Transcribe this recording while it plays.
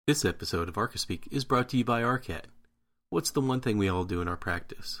This episode of Archispeak is brought to you by ARCAT. What's the one thing we all do in our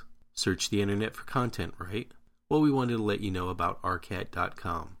practice? Search the internet for content, right? Well, we wanted to let you know about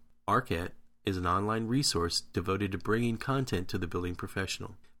ARCAT.com. ARCAT is an online resource devoted to bringing content to the building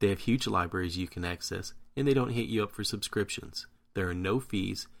professional. They have huge libraries you can access, and they don't hit you up for subscriptions. There are no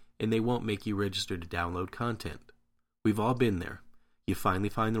fees, and they won't make you register to download content. We've all been there. You finally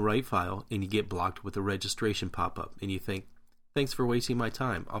find the right file, and you get blocked with a registration pop-up, and you think, thanks for wasting my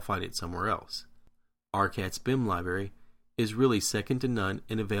time, I'll find it somewhere else. ARCAT's BIM library is really second to none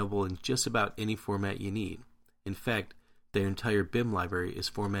and available in just about any format you need. In fact, their entire BIM library is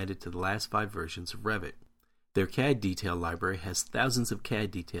formatted to the last 5 versions of Revit. Their CAD detail library has thousands of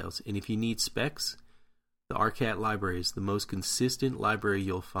CAD details, and if you need specs, the ARCAT library is the most consistent library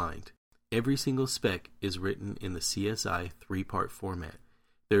you'll find. Every single spec is written in the CSI 3-part format.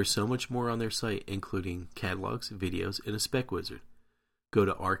 There's so much more on their site, including catalogs, videos, and a spec wizard. Go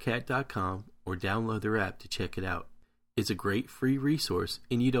to arcat.com or download their app to check it out. It's a great free resource,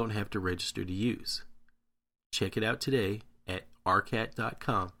 and you don't have to register to use. Check it out today at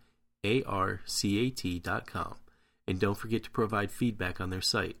arcat.com, arcat.com, and don't forget to provide feedback on their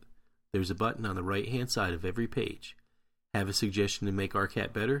site. There's a button on the right-hand side of every page. Have a suggestion to make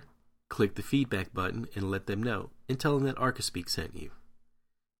ARCAT better? Click the feedback button and let them know, and tell them that Archispeak sent you.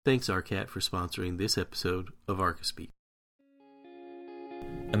 Thanks, ARCAT, for sponsoring this episode of Archispeak.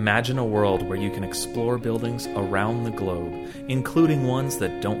 Imagine a world where you can explore buildings around the globe, including ones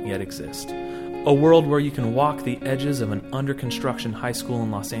that don't yet exist. A world where you can walk the edges of an under-construction high school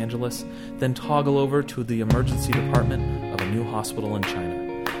in Los Angeles, then toggle over to the emergency department of a new hospital in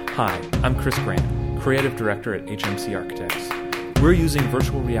China. Hi, I'm Chris Grant, Creative Director at HMC Architects. We're using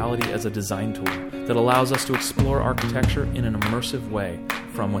virtual reality as a design tool that allows us to explore architecture in an immersive way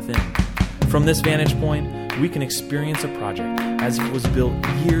from within. From this vantage point, we can experience a project as if it was built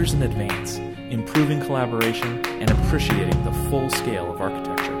years in advance, improving collaboration and appreciating the full scale of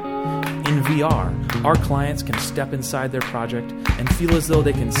architecture. In VR, our clients can step inside their project and feel as though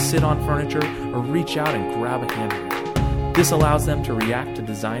they can sit on furniture or reach out and grab a handrail. This allows them to react to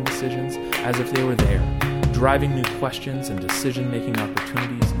design decisions as if they were there, driving new questions and decision-making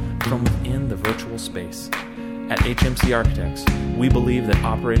opportunities from within the virtual space. At HMC Architects, we believe that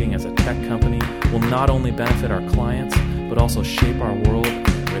operating as a tech company will not only benefit our clients, but also shape our world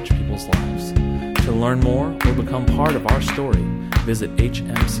and enrich people's lives. To learn more or become part of our story, visit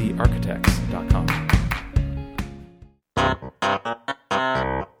hmcarchitects.com.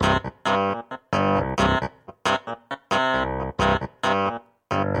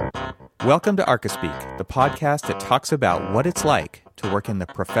 Welcome to Archispeak, the podcast that talks about what it's like to work in the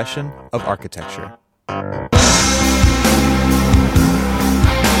profession of architecture.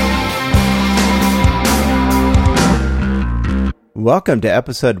 Welcome to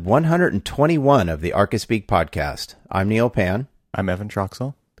episode 121 of the Archispeak podcast. I'm Neil Pan. I'm Evan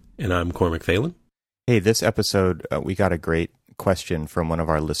Troxel. And I'm Cormac Phelan. Hey, this episode, we got a great question from one of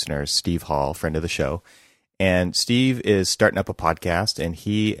our listeners, Steve Hall, friend of the show. And Steve is starting up a podcast, and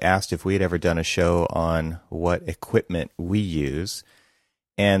he asked if we had ever done a show on what equipment we use.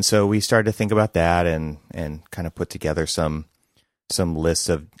 And so we started to think about that and kind of put together some lists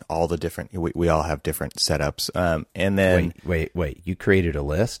of all the different, we all have different setups. And then Wait, you created a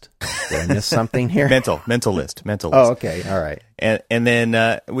list? Did I miss something here? mental list. Oh, okay. All right. And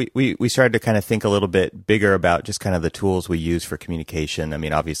then we started to kind of think a little bit bigger about just kind of the tools we use for communication. I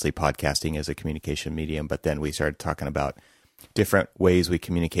mean, obviously podcasting is a communication medium, but then we started talking about different ways we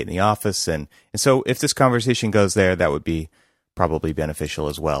communicate in the office. And so if this conversation goes there, that would be probably beneficial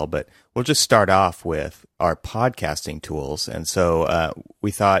as well. But we'll just start off with our podcasting tools. And so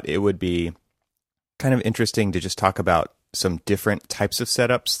we thought it would be kind of interesting to just talk about some different types of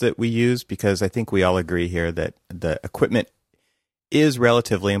setups that we use, because I think we all agree here that the equipment is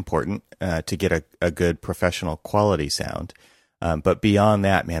relatively important to get a good professional quality sound. But beyond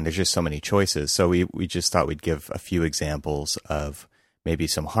that, man, there's just so many choices. So we just thought we'd give a few examples of maybe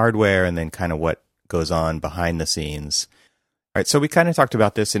some hardware and then kind of what goes on behind the scenes. All right, so we kind of talked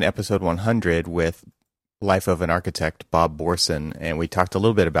about this in episode 100 with Life of an Architect, Bob Borson, and we talked a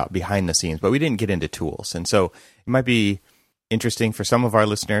little bit about behind the scenes, but we didn't get into tools. And so it might be interesting for some of our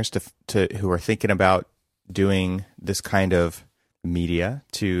listeners to who are thinking about doing this kind of media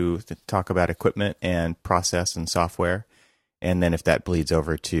to talk about equipment and process and software. And then if that bleeds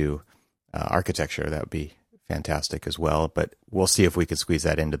over to architecture, that would be fantastic as well. But we'll see if we could squeeze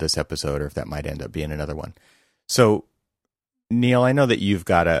that into this episode or if that might end up being another one. So, Neil, I know that you've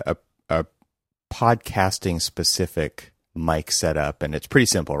got a podcasting specific mic setup, and it's pretty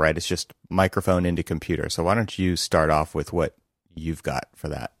simple, right? It's just microphone into computer. So why don't you start off with what you've got for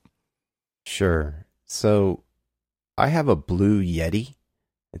that. Sure. So I have a Blue Yeti.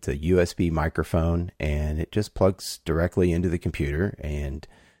 It's a USB microphone, and it just plugs directly into the computer, and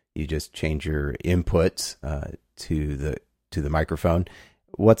you just change your inputs to the microphone.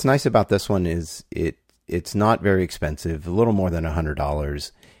 What's nice about this one is it's not very expensive, a little more than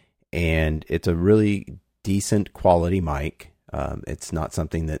 $100, and it's a really decent quality mic. It's not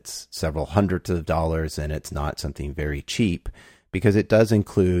something that's several hundreds of dollars, and it's not something very cheap, because it does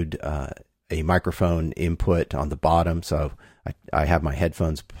include a microphone input on the bottom. So I have my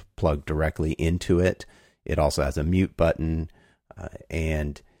headphones plugged directly into it. It also has a mute button,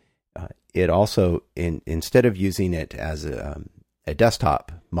 and it also, instead of using it as a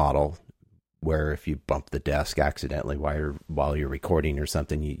desktop model, where if you bump the desk accidentally while you're recording or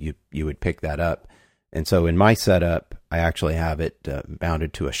something, you would pick that up. And so in my setup, I actually have it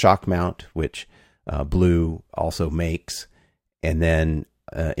mounted to a shock mount, which Blue also makes. And then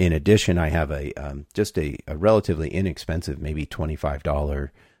in addition, I have just a relatively inexpensive, maybe $25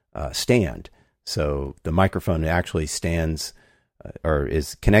 stand. So the microphone actually stands or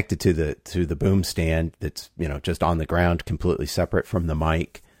is connected to the boom stand that's, just on the ground, completely separate from the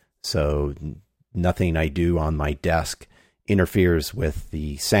mic. So nothing I do on my desk interferes with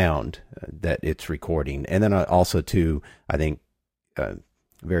the sound that it's recording. And then also too, I think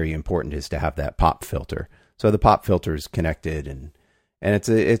very important is to have that pop filter. So the pop filter is connected, and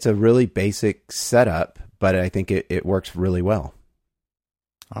it's a really basic setup, but I think it works really well.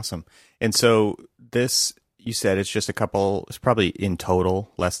 Awesome. And so this, you said it's just it's probably in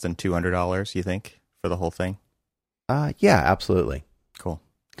total less than $200, you think, for the whole thing? Yeah, absolutely. Cool.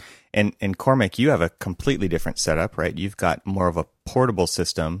 And Cormac, you have a completely different setup, right? You've got more of a portable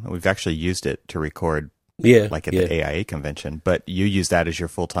system. We've actually used it to record like at the AIA convention, but you use that as your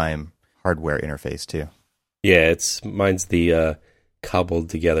full-time hardware interface too. Yeah, mine's the cobbled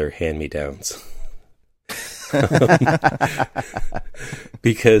together hand-me-downs.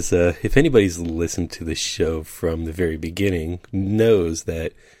 Because if anybody's listened to the show from the very beginning, knows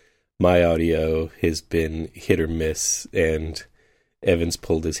that my audio has been hit or miss, and Evan's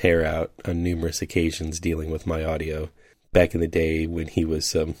pulled his hair out on numerous occasions dealing with my audio. Back in the day when he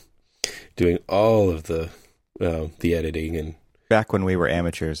was doing all of the editing, and back when we were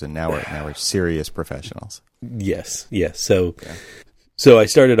amateurs, and now we're serious professionals. Yes. So I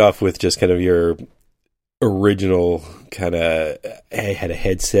started off with just kind of your original kind of, I had a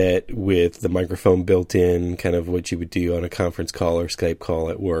headset with the microphone built in, kind of what you would do on a conference call or Skype call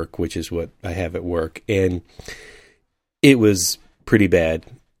at work, which is what I have at work. And it was pretty bad.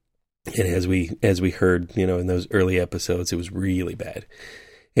 And as we heard, in those early episodes, it was really bad.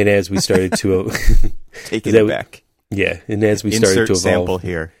 And as we started to taking it back. Yeah. And as we started to evolve, sample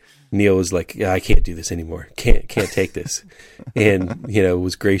here. Neil was like, I can't do this anymore. Can't take this. And,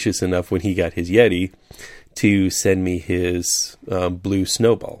 was gracious enough when he got his Yeti to send me his Blue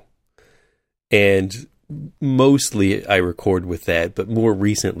Snowball. And mostly I record with that, but more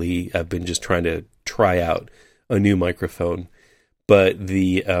recently I've been just trying to try out a new microphone. But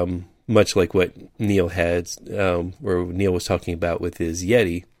the much like what Neil had, or Neil was talking about with his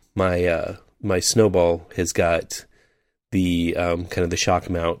Yeti, my Snowball has got the kind of the shock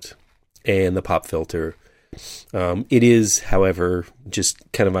mount and the pop filter. It is, however,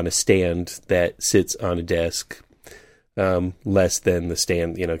 just kind of on a stand that sits on a desk, less than the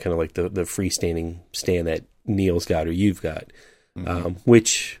stand, kind of like the freestanding stand that Neil's got or you've got,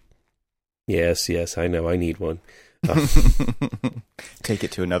 which, yes, I know I need one. Take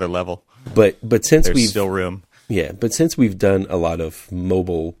it to another level. But since there's still room. Yeah, but since we've done a lot of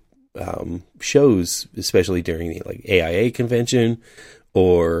mobile shows, especially during the AIA convention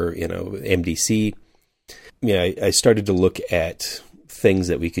or MDC, I started to look at things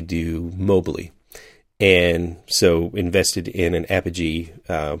that we could do mobily, and so invested in an Apogee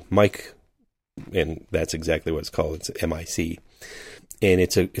mic, and that's exactly what it's called. It's MIC, and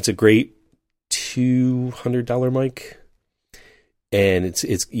it's a great $200 mic, and it's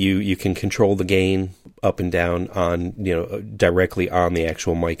you can control the gain up and down on directly on the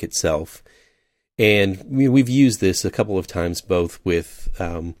actual mic itself. And we've used this a couple of times, both with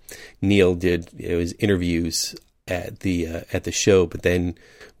Neil did his interviews at the show, but then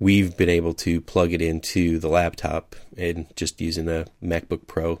we've been able to plug it into the laptop and just using a MacBook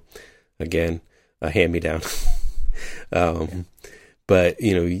Pro, again, a hand-me-down. But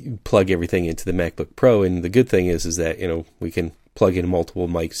you plug everything into the MacBook Pro, and the good thing is that we can plug in multiple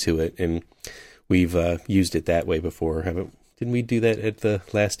mics to it, and we've used it that way before. Didn't we do that at the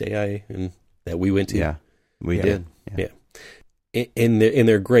last AI and that we went to? Yeah, we did. Yeah. And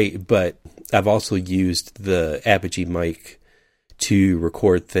they're great, but I've also used the Apogee mic to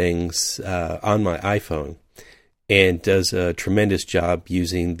record things on my iPhone, and does a tremendous job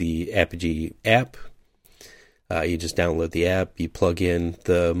using the Apogee app. You just download the app, you plug in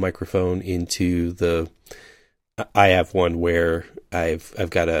the microphone into the... I have one where I've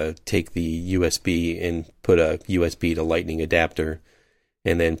got to take the USB and put a USB to Lightning adapter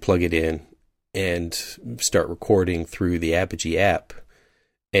and then plug it in and start recording through the Apogee app.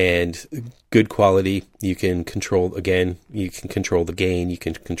 And good quality. You can control, again, you can control the gain, you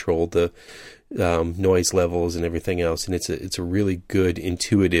can control the noise levels and everything else. And it's a really good,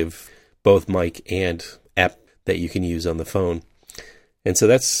 intuitive, both mic and app that you can use on the phone. And so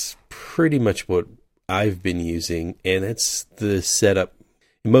that's pretty much what I've been using, and that's the setup.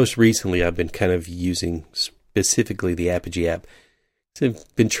 Most recently, I've been kind of using specifically the Apogee app. So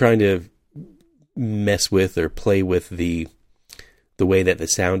I've been trying to mess with or play with the way that the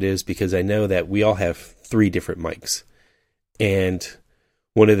sound is, because I know that we all have 3 different mics. And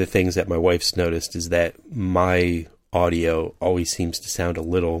one of the things that my wife's noticed is that my audio always seems to sound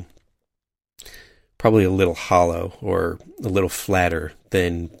probably a little hollow or a little flatter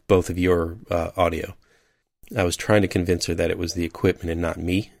than both of your audio. I was trying to convince her that it was the equipment and not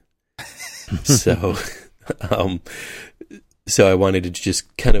me. So I wanted to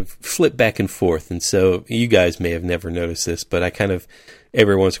just kind of flip back and forth. And so you guys may have never noticed this, but I kind of,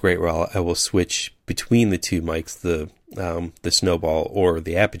 every once in a great while, I will switch between the 2 mics, the Snowball or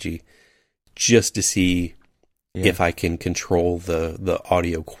the Apogee, just to see if I can control the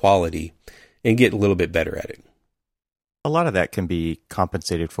audio quality and get a little bit better at it. A lot of that can be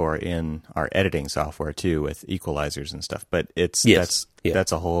compensated for in our editing software too, with equalizers and stuff. But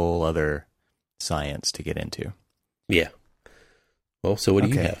that's a whole other science to get into. Yeah. Well, so what do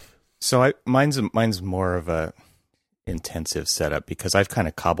you have? So mine's more of a intensive setup, because I've kind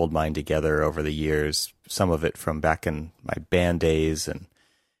of cobbled mine together over the years. Some of it from back in my band days, and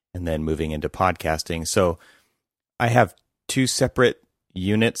then moving into podcasting. So I have 2 separate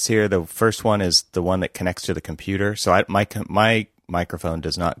units here. The first one is the one that connects to the computer. So my microphone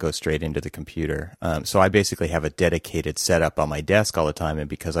does not go straight into the computer. So I basically have a dedicated setup on my desk all the time. And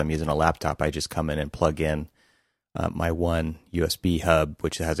because I'm using a laptop, I just come in and plug in my one USB hub,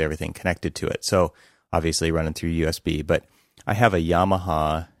 which has everything connected to it. So obviously running through USB. But I have a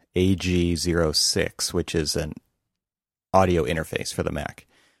Yamaha AG06, which is an audio interface for the Mac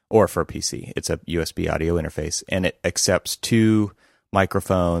or for a PC. It's a USB audio interface, and it accepts 2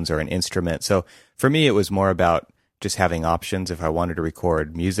 microphones or an instrument. So for me, it was more about just having options. If I wanted to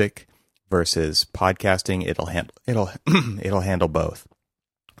record music versus podcasting, it'll handle both.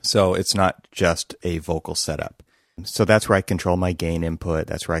 So it's not just a vocal setup. So that's where I control my gain input.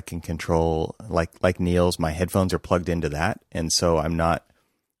 That's where I can control, like Neil's, my headphones are plugged into that. And so I'm not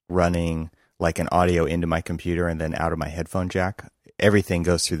running like an audio into my computer and then out of my headphone jack. Everything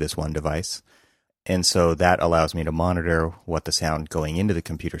goes through this one device. And so that allows me to monitor what the sound going into the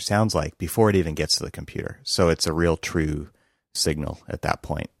computer sounds like before it even gets to the computer. So it's a real true signal at that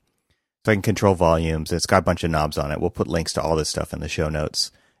point. So I can control volumes. It's got a bunch of knobs on it. We'll put links to all this stuff in the show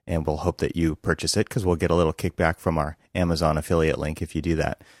notes, and we'll hope that you purchase it, because we'll get a little kickback from our Amazon affiliate link if you do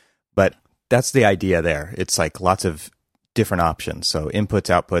that. But that's the idea there. It's like lots of different options. So inputs,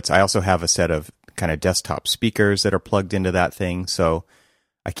 outputs. I also have a set of kind of desktop speakers that are plugged into that thing. So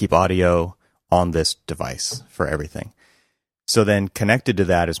I keep audio on this device for everything. So then connected to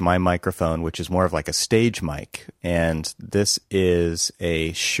that is my microphone, which is more of like a stage mic. And this is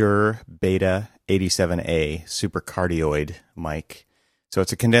a Shure Beta 87A supercardioid mic. So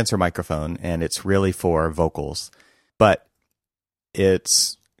it's a condenser microphone, and it's really for vocals. But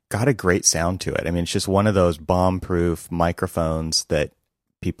it's got a great sound to it. I mean, it's just one of those bomb-proof microphones that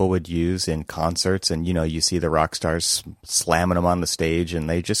people would use in concerts, and you see the rock stars slamming them on the stage, and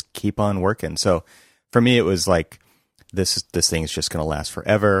they just keep on working. So for me, it was like this thing is just going to last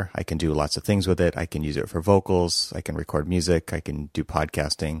forever. I can do lots of things with it. I can use it for vocals. I can record music. I can do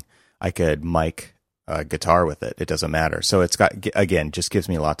podcasting. I could mic a guitar with it. It doesn't matter. So it's got, again, just gives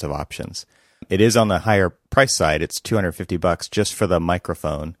me lots of options. It is on the higher price side. It's $250 just for the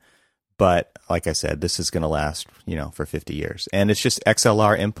microphone. But like I said, this is going to last, for 50 years. And it's just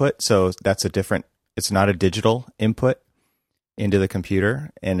XLR input. So that's it's not a digital input into the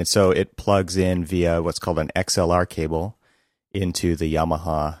computer. And so it plugs in via what's called an XLR cable into the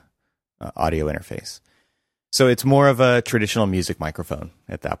Yamaha audio interface. So it's more of a traditional music microphone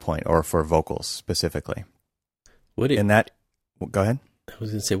at that point, or for vocals specifically. Go ahead. I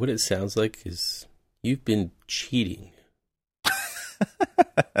was going to say, what it sounds like is you've been cheating.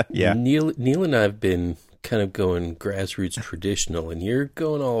 Yeah. Neil and I have been kind of going grassroots traditional, and you're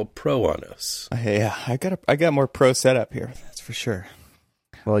going all pro on us. Yeah, I got more pro setup here. That's for for sure.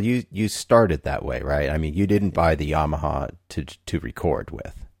 Well, you started that way, right? I mean, you didn't buy the Yamaha to record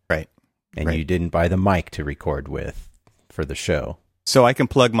with. Right. And Right. you didn't buy the mic to record with for the show. So I can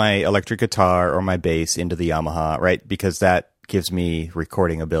plug my electric guitar or my bass into the Yamaha, right? Because that gives me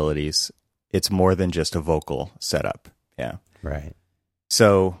recording abilities. It's more than just a vocal setup. Yeah. Right.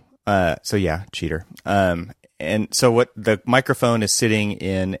 So yeah, cheater. And so what the microphone is sitting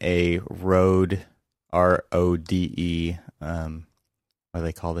in a Rode, RODE, what do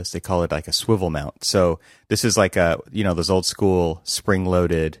they call this? They call it like a swivel mount. So this is like those old school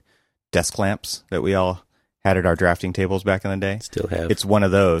spring-loaded desk lamps that we all had at our drafting tables back in the day. Still have. It's one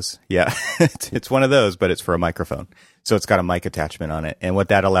of those. Yeah. It's one of those, but it's for a microphone. So it's got a mic attachment on it. And what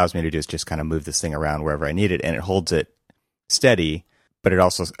that allows me to do is just kind of move this thing around wherever I need it. And it holds it steady, but it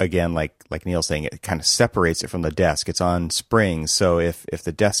also, again, like Neil's saying, it kind of separates it from the desk. It's on springs. So if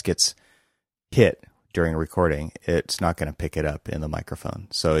the desk gets hit during a recording, it's not going to pick it up in the microphone.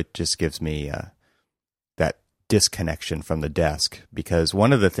 So it just gives me that disconnection from the desk. Because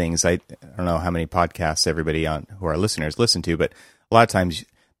one of the things, I don't know how many podcasts everybody who are listeners listen to, but a lot of times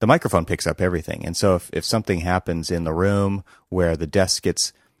the microphone picks up everything. And so if something happens in the room where the desk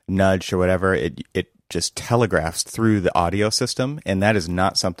gets nudged or whatever, it just telegraphs through the audio system. And that is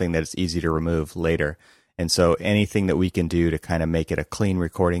not something that is easy to remove later. And so anything that we can do to kind of make it a clean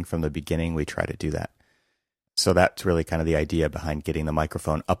recording from the beginning, we try to do that. So that's really kind of the idea behind getting the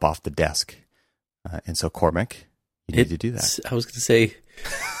microphone up off the desk. And so, Cormac, you need to do that. I was going to say,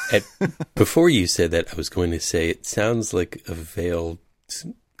 before you said that, I was going to say, it sounds like a veiled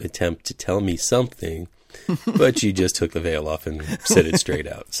attempt to tell me something, but you just took the veil off and said it straight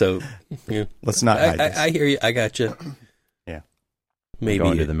out. So, let's not hide this. I hear you. I got you. Yeah. Maybe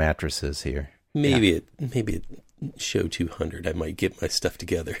Going to the mattresses here. Maybe at show 200, I might get my stuff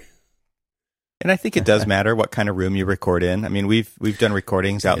together. And I think it does matter what kind of room you record in. I mean, we've done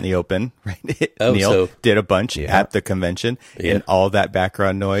recordings out in the open, right? Neil did a bunch at the convention, and all that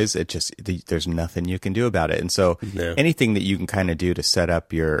background noise, there's nothing you can do about it. And so anything that you can kind of do to set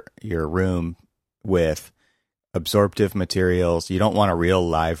up your room with absorptive materials, you don't want a real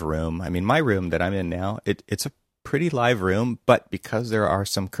live room. I mean, my room that I'm in now, it's a pretty live room, but because there are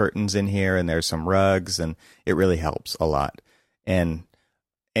some curtains in here and there's some rugs, and it really helps a lot. And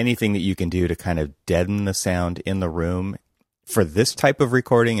anything that you can do to kind of deaden the sound in the room for this type of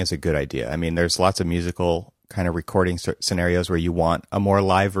recording is a good idea. I mean, there's lots of musical kind of recording scenarios where you want a more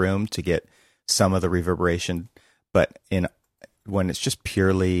live room to get some of the reverberation, but when it's just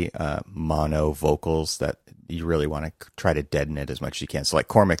purely mono vocals, that you really want to try to deaden it as much as you can. So like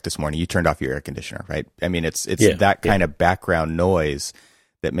Cormac this morning, you turned off your air conditioner, right? I mean, it's that kind of background noise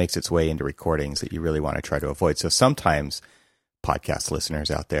that makes its way into recordings that you really want to try to avoid. So sometimes podcast listeners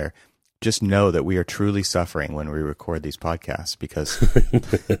out there, just know that we are truly suffering when we record these podcasts because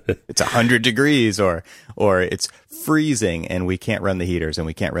it's 100 degrees or it's freezing and we can't run the heaters and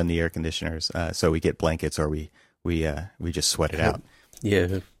we can't run the air conditioners. So we get blankets or we just sweat it out.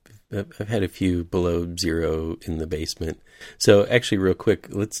 Yeah. I've had a few below zero in the basement. So actually real quick,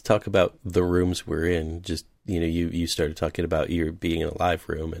 let's talk about the rooms we're in. Just, you started talking about you being in a live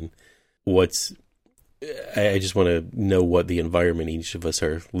room and I just want to know what the environment each of us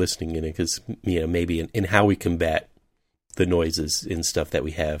are listening in, because maybe in how we combat the noises and stuff that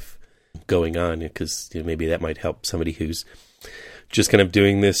we have going on, because maybe that might help somebody who's just kind of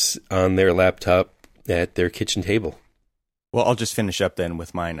doing this on their laptop at their kitchen table. Well, I'll just finish up then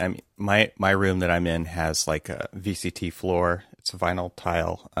with mine. I mean, my room that I'm in has like a VCT floor. It's a vinyl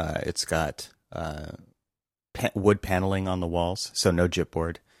tile. It's got wood paneling on the walls, so no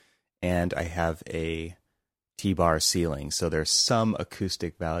gypboard. And I have a T-bar ceiling, so there's some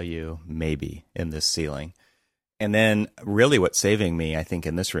acoustic value maybe in this ceiling. And then really what's saving me, I think,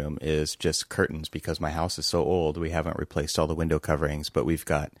 in this room is just curtains, because my house is so old. We haven't replaced all the window coverings, but we've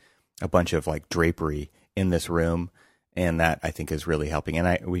got a bunch of like drapery in this room, and that I think is really helping.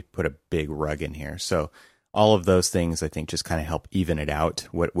 And we put a big rug in here. So all of those things I think just kind of help even it out,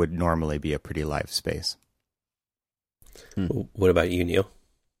 what would normally be a pretty live space. What about you, Neil?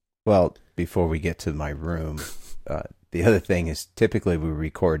 Well, before we get to my room, the other thing is typically we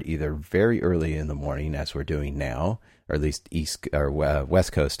record either very early in the morning, as we're doing now, or at least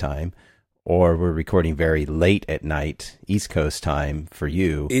West Coast time, or we're recording very late at night, East Coast time for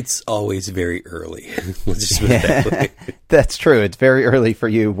you. It's always very early. Let's just put it that way. That's true. It's very early for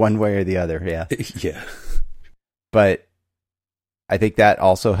you, one way or the other. Yeah. Yeah. But I think that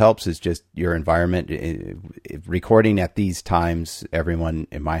also helps, is just your environment. Recording at these times, everyone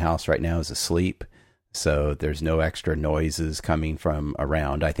in my house right now is asleep, so there's no extra noises coming from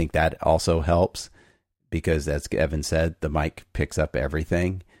around. I think that also helps. because, as Evan said, the mic picks up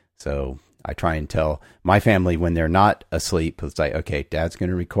everything. So I try and tell my family when they're not asleep, it's like, okay, Dad's going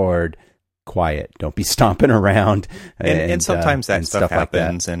to record. Quiet. Don't be stomping around. And sometimes that stuff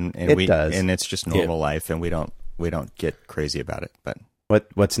happens, like that. and it does. And it's just normal life, and we don't get crazy about it. But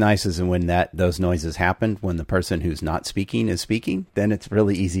what's nice is when those noises happen, when the person who's not speaking is speaking, then it's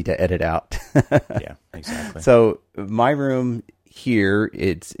really easy to edit out. Yeah, exactly. So my room here,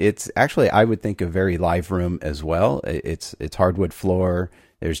 it's actually, I would think, a very live room as well. It's hardwood floor.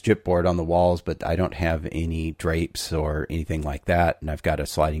 There's gypboard on the walls, but I don't have any drapes or anything like that. And I've got a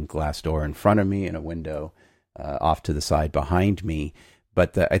sliding glass door in front of me and a window off to the side behind me.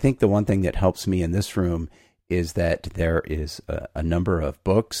 But I think the one thing that helps me in this room is that there is a number of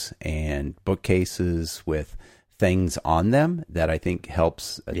books and bookcases with things on them that I think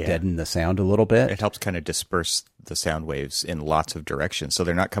helps deaden the sound a little bit. It helps kind of disperse the sound waves in lots of directions, so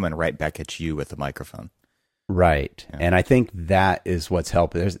they're not coming right back at you with the microphone. Right. Yeah. And I think that is what's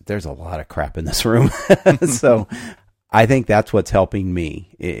helping. There's a lot of crap in this room. So I think that's what's helping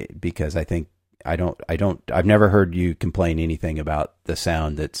me, because I think I've never heard you complain anything about the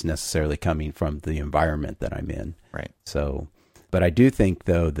sound that's necessarily coming from the environment that I'm in. Right. So, but I do think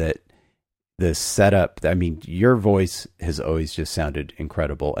though that the setup, I mean, your voice has always just sounded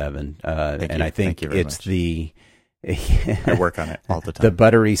incredible, Evan. I think it's much. I work on it all the time. The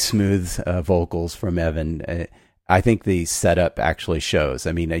buttery smooth vocals from Evan. I think the setup actually shows.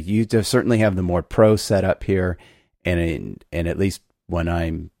 I mean, you certainly have the more pro setup here, and at least when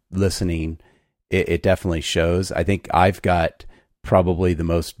I'm listening, it definitely shows. I think I've got probably the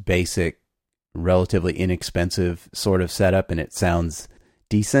most basic, relatively inexpensive sort of setup, and it sounds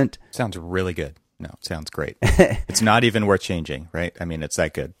decent. Sounds really good. No, it sounds great. It's not even worth changing, right? I mean, it's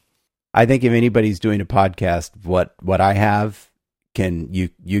that good. I think if anybody's doing a podcast, what I have,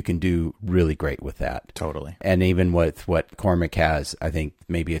 you can do really great with that. Totally. And even with what Cormac has, I think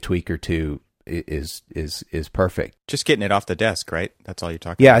maybe a tweak or two is perfect. Just getting it off the desk, right? That's all you're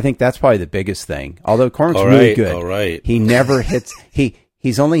talking about. Yeah, I think that's probably the biggest thing. Although Cormac's really good. All right. He never hits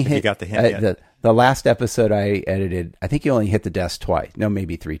he's only hit you got the hint yet? The last episode I edited, I think he only hit the desk twice. No,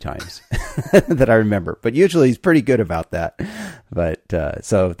 maybe 3 times that I remember. But usually he's pretty good about that. But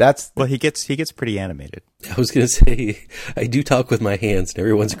so that's... Well, he gets pretty animated. I was going to say, I do talk with my hands, and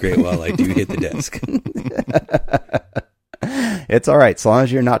everyone's great while I do hit the desk. It's all right. As long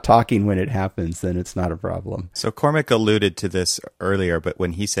as you're not talking when it happens, then it's not a problem. So Cormac alluded to this earlier, but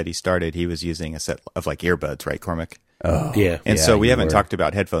when he said he started, he was using a set of like earbuds, right, Cormac? Oh, yeah. And so we haven't talked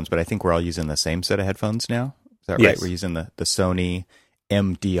about headphones, but I think we're all using the same set of headphones now. Is that right? Yes. We're using the Sony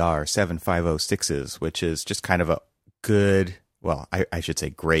MDR 7506s, which is just kind of a good, well, I should say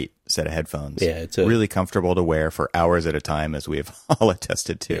great set of headphones. Yeah, it's really comfortable to wear for hours at a time, as we have all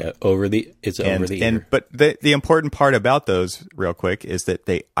attested to. Yeah, over the ear. But the important part about those, real quick, is that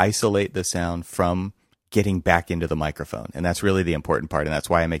they isolate the sound from getting back into the microphone. And that's really the important part. And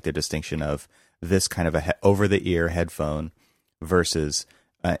that's why I make the distinction of this kind of a over-the-ear headphone versus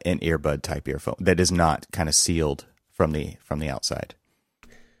an earbud type earphone that is not kind of sealed from the outside.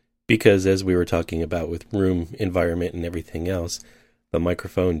 Because as we were talking about with room environment and everything else, the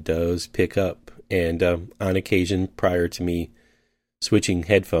microphone does pick up. And on occasion, prior to me switching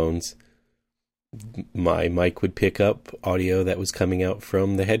headphones, my mic would pick up audio that was coming out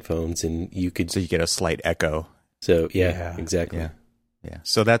from the headphones, and you could... So you get a slight echo. So, yeah. Exactly. Yeah.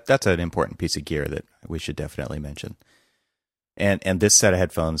 So that's an important piece of gear that we should definitely mention. And this set of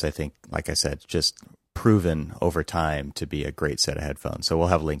headphones, I think, like I said, just proven over time to be a great set of headphones. So we'll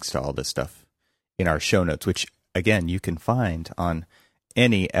have links to all this stuff in our show notes, which, again, you can find on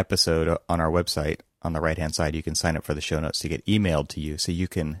any episode on our website. On the right-hand side, you can sign up for the show notes to get emailed to you, so you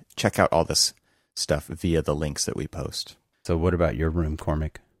can check out all this stuff via the links that we post. So what about your room,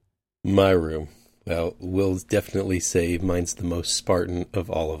 Cormac? My room. Well, we'll definitely say mine's the most Spartan of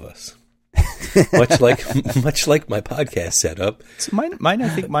all of us. much like my podcast setup. So mine, I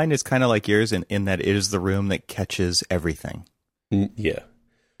think mine is kind of like yours in that it is the room that catches everything. Yeah.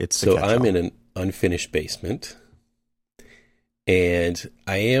 So I'm in an unfinished basement, and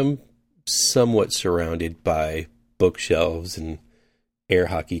I am somewhat surrounded by bookshelves and air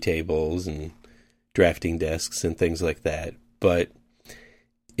hockey tables and drafting desks and things like that. But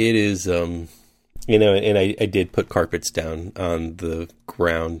it is, and I did put carpets down on the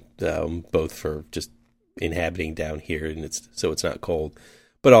ground, both for just inhabiting down here, and so it's not cold,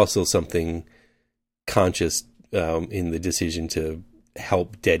 but also something conscious in the decision to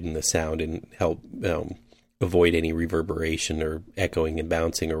help deaden the sound and help avoid any reverberation or echoing and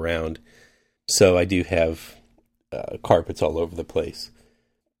bouncing around. So I do have carpets all over the place.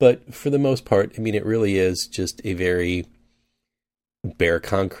 But for the most part, I mean, it really is just a very bare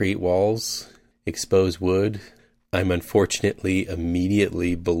concrete walls, exposed wood. I'm unfortunately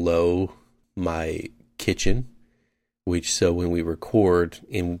immediately below my kitchen, which so when we record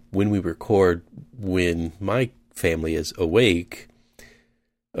when my family is awake,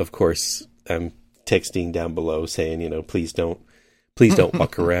 of course, I'm texting down below saying, please don't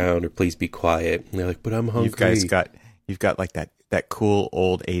walk around, or please be quiet. And they're like, but I'm hungry. You've got like that cool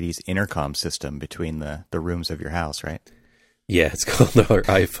old 80s intercom system between the rooms of your house, right? Yeah, it's called our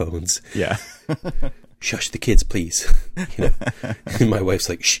iPhones. Yeah. Shush the kids, please. And my wife's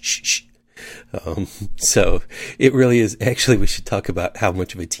like, shh, shh, shh. So it really is. Actually, we should talk about how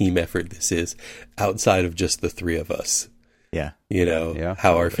much of a team effort this is outside of just the three of us. Yeah.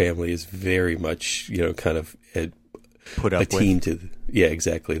 How our family is very much, kind of put up a team to. Yeah,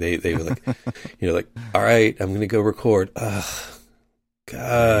 exactly. They were like, like, all right, I'm going to go record. Ugh,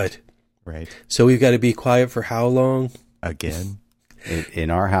 God. Right. So we've got to be quiet for how long? Again. In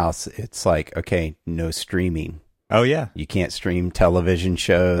our house, it's like, okay, no streaming. Oh yeah, you can't stream television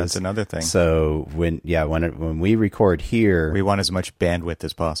shows. That's another thing. So when we record here, we want as much bandwidth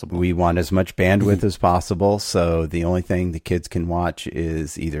as possible. So the only thing the kids can watch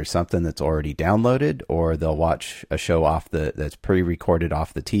is either something that's already downloaded, or they'll watch a show that's pre-recorded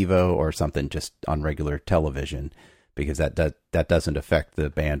off the TiVo, or something just on regular television, because that doesn't affect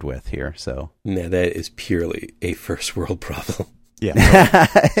the bandwidth here. So no, that is purely a first world problem. Yeah,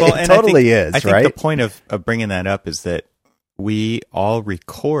 well, it totally is. I think right? the point of bringing that up is that we all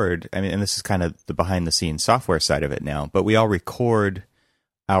record. I mean, and this is kind of the behind the scenes software side of it now, but we all record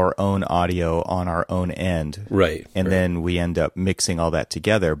our own audio on our own end, right? And then we end up mixing all that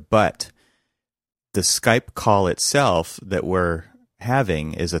together. But the Skype call itself that we're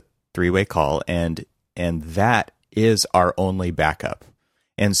having is a 3-way call, and that is our only backup,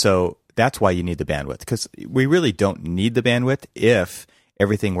 and so. That's why you need the bandwidth, because we really don't need the bandwidth if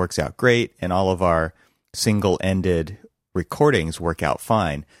everything works out great and all of our single-ended recordings work out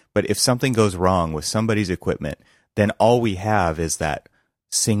fine. But if something goes wrong with somebody's equipment, then all we have is that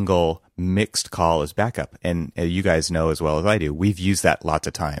single mixed call as backup. And you guys know as well as I do, we've used that lots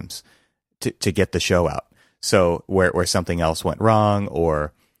of times to get the show out. So where something else went wrong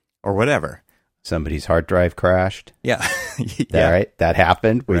or whatever. Somebody's hard drive crashed. Yeah. Yeah. Right. That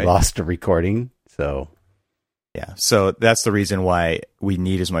happened. We lost a recording. So. Yeah. So that's the reason why we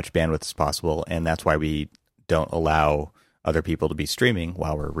need as much bandwidth as possible. And that's why we don't allow other people to be streaming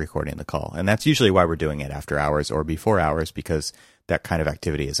while we're recording the call. And that's usually why we're doing it after hours or before hours, because that kind of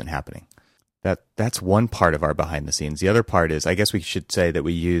activity isn't happening. That's one part of our behind the scenes. The other part is, I guess we should say that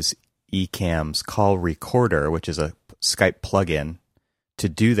we use Ecamm's Call Recorder, which is a Skype plugin, to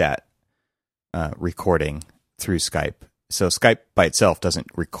do that recording through Skype. So Skype by itself doesn't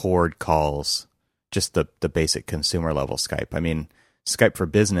record calls, just the basic consumer level Skype. I mean, Skype for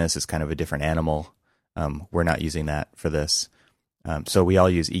Business is kind of a different animal. We're not using that for this. So we all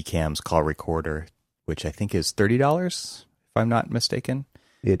use Ecamm's Call Recorder, which I think is $30, if I'm not mistaken.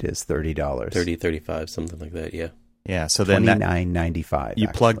 It is $30. $35, something like that, yeah. Yeah, so then $29.95. You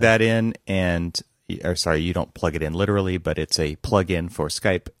plug that in you don't plug it in literally, but it's a plug-in for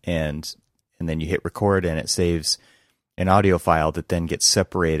Skype, and then you hit record, and it saves an audio file that then gets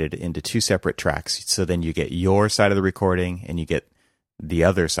separated into 2 separate tracks. So then you get your side of the recording, and you get the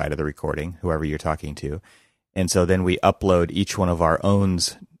other side of the recording, whoever you're talking to. And so then we upload each one of our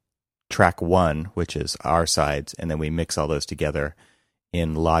own's track 1, which is our sides, and then we mix all those together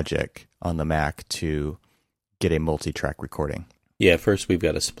in Logic on the Mac to get a multi-track recording. Yeah, first we've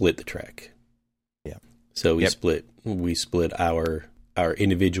got to split the track. Yeah. So we split our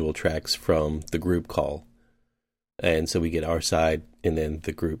individual tracks from the group call. And so we get our side and then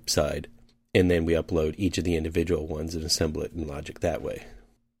the group side. And then we upload each of the individual ones and assemble it in Logic that way.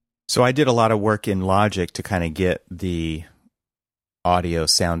 So I did a lot of work in Logic to kind of get the audio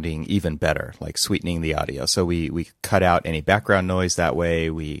sounding even better, like sweetening the audio. So we cut out any background noise that way.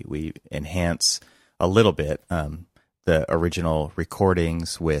 We enhance a little bit the original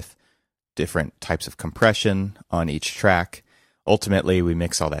recordings with different types of compression on each track. Ultimately, we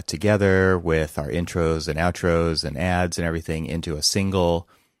mix all that together with our intros and outros and ads and everything into a single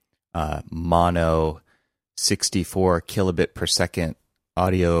mono 64 kilobit per second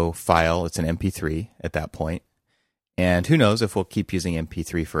audio file. It's an MP3 at that point. And who knows if we'll keep using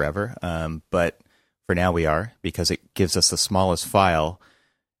MP3 forever. But for now we are, because it gives us the smallest file.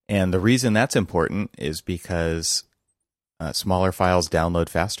 And the reason that's important is because smaller files download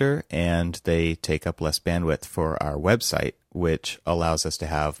faster and they take up less bandwidth for our website, which allows us to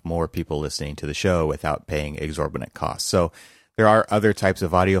have more people listening to the show without paying exorbitant costs. So there are other types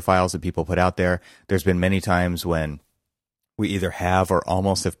of audio files that people put out there. There's been many times when we either have or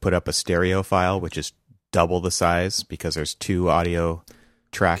almost have put up a stereo file, which is double the size because there's 2 audio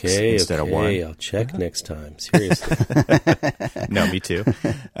tracks instead of 1. I'll check next time. Seriously. No, me too.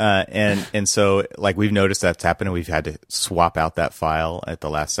 And so like we've noticed that's happened, and we've had to swap out that file at the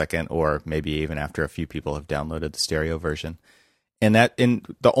last second, or maybe even after a few people have downloaded the stereo version. And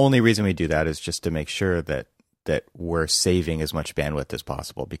the only reason we do that is just to make sure that we're saving as much bandwidth as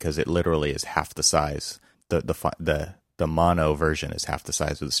possible, because it literally is half the size. The mono version is half the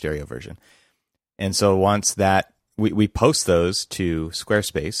size of the stereo version. And so once that, we post those to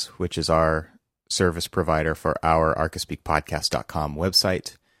Squarespace, which is our service provider for our archispeakpodcast.com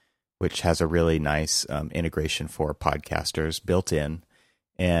website, which has a really nice integration for podcasters built in.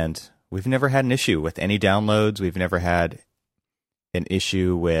 And we've never had an issue with any downloads. We've never had an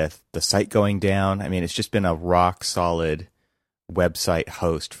issue with the site going down. I mean, it's just been a rock solid website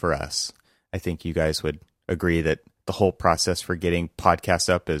host for us. I think you guys would agree that the whole process for getting podcasts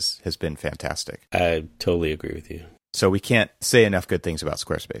up has been fantastic. I totally agree with you. So we can't say enough good things about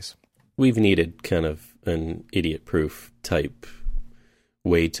Squarespace. We've needed kind of an idiot-proof type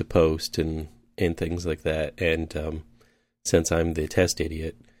way to post and things like that. And since I'm the test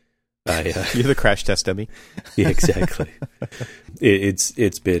idiot, You're the crash test dummy. Yeah, exactly.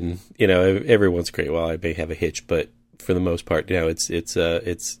 It's been, every once in a great while I may have a hitch, but for the most part,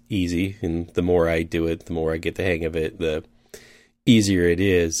 it's easy, and the more I do it, the more I get the hang of it, the easier it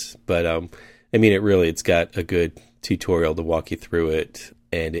is. But it's got a good tutorial to walk you through it,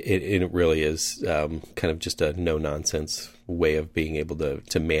 and it really is kind of just a no nonsense way of being able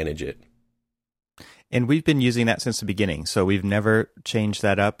to manage it. And we've been using that since the beginning, so we've never changed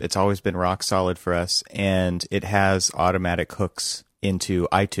that up. It's always been rock solid for us, and it has automatic hooks into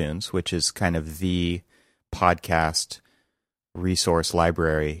iTunes, which is kind of the podcast resource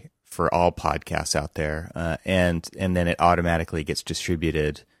library for all podcasts out there, and then it automatically gets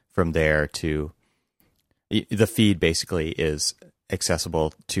distributed from there to the feed. Basically, is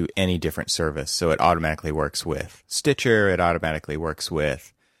accessible to any different service, so it automatically works with Stitcher. It automatically works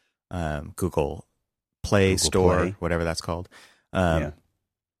with Google Play Store, whatever that's called. And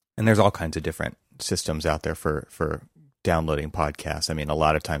there's all kinds of different systems out there for downloading podcasts. I mean, a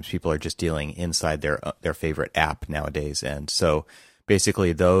lot of times people are just dealing inside their favorite app nowadays. And so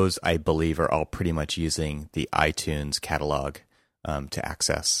basically those, I believe, are all pretty much using the iTunes catalog to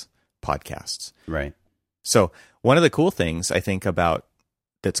access podcasts. Right. So one of the cool things I think about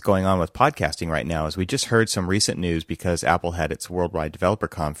that's going on with podcasting right now is we just heard some recent news, because Apple had its Worldwide Developer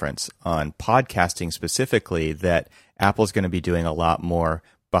Conference on podcasting specifically, that Apple's going to be doing a lot more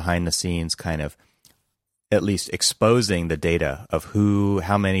behind the scenes, kind of at least exposing the data of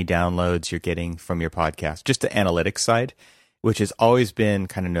how many downloads you're getting from your podcast, just the analytics side, which has always been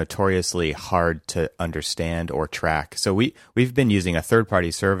kind of notoriously hard to understand or track. So we've been using a third-party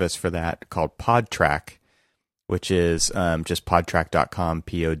service for that called PodTrack, which is just podtrac.com,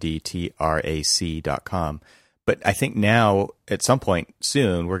 podtrac.com. But I think now, at some point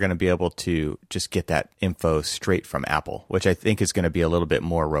soon, we're going to be able to just get that info straight from Apple, which I think is going to be a little bit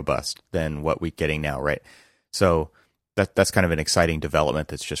more robust than what we're getting now, right? So that's kind of an exciting development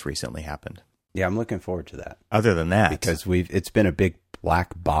that's just recently happened. Yeah, I'm looking forward to that. Other than that, because it's been a big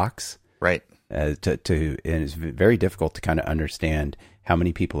black box, right? And it's very difficult to kind of understand how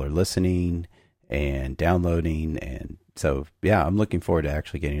many people are listening and downloading. And so, yeah, I'm looking forward to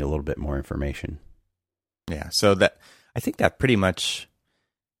actually getting a little bit more information. Yeah. So I think that pretty much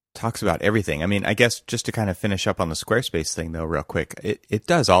talks about everything. I mean, I guess just to kind of finish up on the Squarespace thing though, real quick, it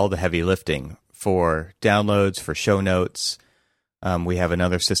does all the heavy lifting for downloads, for show notes. We have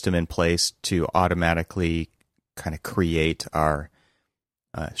another system in place to automatically kind of create our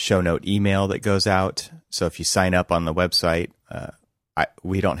show note email that goes out. So if you sign up on the website,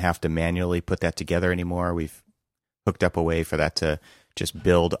 we don't have to manually put that together anymore. We've hooked up a way for that to just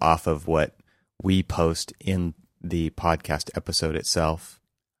build off of what we post in the podcast episode itself.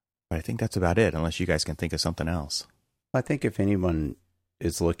 But I think that's about it, unless you guys can think of something else. I think if anyone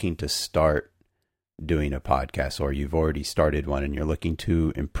is looking to start doing a podcast, or you've already started one and you're looking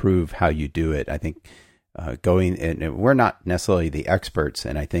to improve how you do it, I think and we're not necessarily the experts,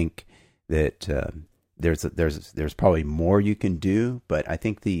 and I think that there's probably more you can do, but I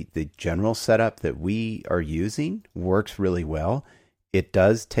think the general setup that we are using works really well. It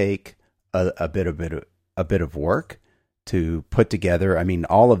does take a bit of work to put together. I mean,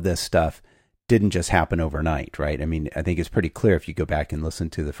 all of this stuff didn't just happen overnight, right? I mean, I think it's pretty clear if you go back and listen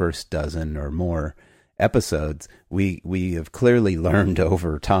to the first dozen or more episodes, we have clearly learned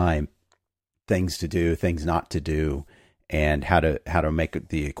over time things to do, things not to do. and how to make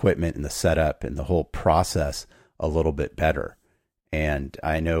the equipment and the setup and the whole process a little bit better. And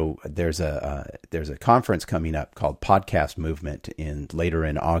I know there's a conference coming up called Podcast Movement later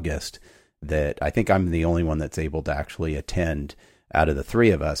in August that I think I'm the only one that's able to actually attend out of the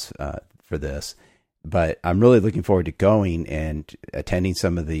three of us for this. But I'm really looking forward to going and attending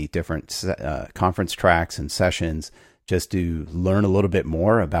some of the different conference tracks and sessions just to learn a little bit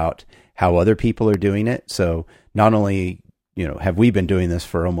more about how other people are doing it. So not only, have we been doing this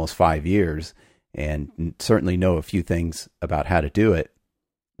for almost 5 years and certainly know a few things about how to do it,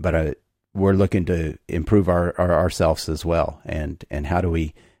 but we're looking to improve ourselves as well. And how do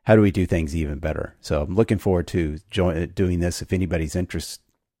we do things even better? So I'm looking forward to doing this. If anybody's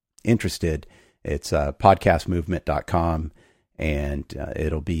interested, it's podcastmovement.com, and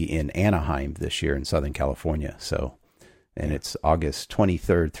it'll be in Anaheim this year in Southern California. So, and it's August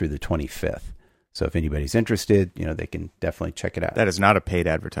 23rd through the 25th. So if anybody's interested, they can definitely check it out. That is not a paid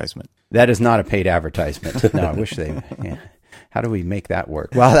advertisement. That is not a paid advertisement. No, I wish they. Yeah. How do we make that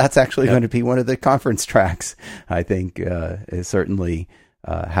work? Well, that's actually going to be one of the conference tracks. I think is certainly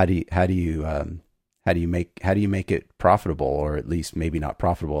how do you make it profitable, or at least maybe not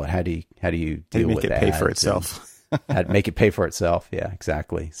profitable? How do you deal with that? Make it pay for itself. Make it pay for itself. Yeah,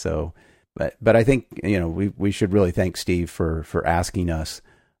 exactly. So, but I think we should really thank Steve for asking us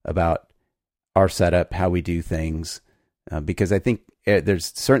about our setup, how we do things, because I think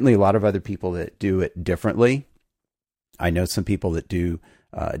there's certainly a lot of other people that do it differently. I know some people that do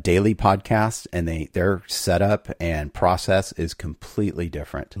daily podcasts, and their setup and process is completely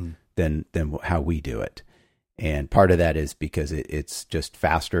different than how we do it. And part of that is because it's just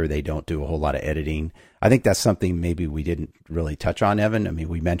faster. They don't do a whole lot of editing. I think that's something maybe we didn't really touch on, Evan. I mean,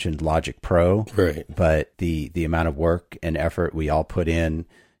 we mentioned Logic Pro, right? But the amount of work and effort we all put in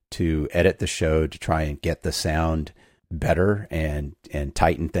to edit the show, to try and get the sound better and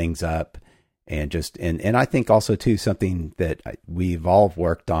tighten things up. And I think also too, something that we've all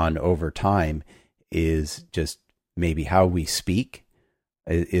worked on over time is just maybe how we speak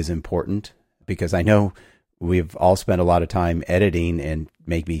is important, because I know we've all spent a lot of time editing and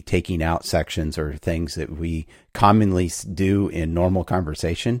maybe taking out sections or things that we commonly do in normal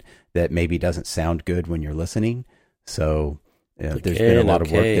conversation that maybe doesn't sound good when you're listening. So there's been a lot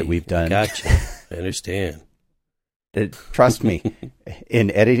of work that we've done. Gotcha. I understand. Trust me,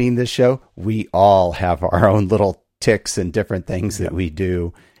 in editing this show, we all have our own little ticks and different things that we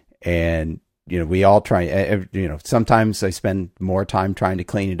do. And, we all try, sometimes I spend more time trying to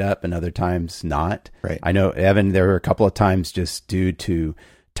clean it up and other times not. Right. I know, Evan, there were a couple of times just due to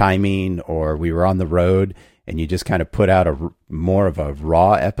timing, or we were on the road and you just kind of put out more of a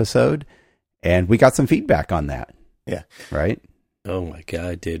raw episode, and we got some feedback on that. Yeah. Right. Oh my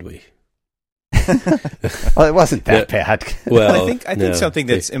God, did we? Well, it wasn't that bad. Well, I think something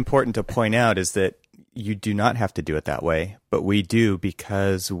that's important to point out is that you do not have to do it that way, but we do,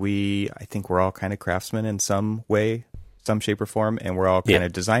 because I think we're all kind of craftsmen in some way, some shape or form, and we're all kind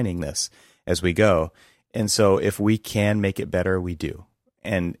of designing this as we go. And so if we can make it better, we do.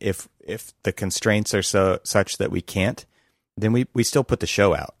 And if the constraints are such that we can't, then we still put the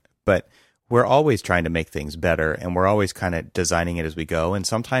show out. But we're always trying to make things better, and we're always kind of designing it as we go. And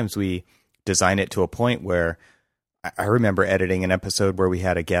sometimes we design it to a point where I remember editing an episode where we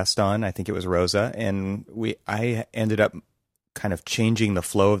had a guest on, I think it was Rosa, and I ended up kind of changing the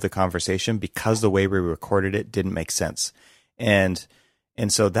flow of the conversation because the way we recorded it didn't make sense. And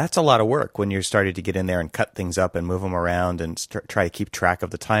so that's a lot of work when you're starting to get in there and cut things up and move them around and try to keep track of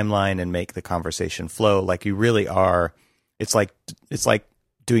the timeline and make the conversation flow like you really are. It's like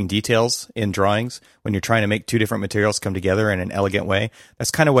doing details in drawings when you're trying to make two different materials come together in an elegant way. That's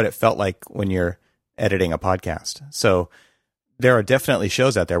kind of what it felt like when you're editing a podcast. So there are definitely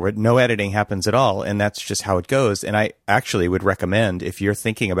shows out there where no editing happens at all, and that's just how it goes. And I actually would recommend, if you're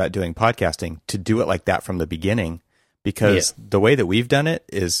thinking about doing podcasting, to do it like that from the beginning, because the way that we've done it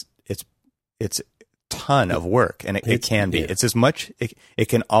is it's a ton of work, and it can be. Yeah. It's as much. It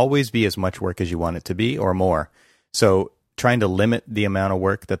can always be as much work as you want it to be, or more. So trying to limit the amount of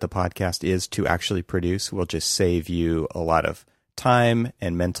work that the podcast is to actually produce will just save you a lot of time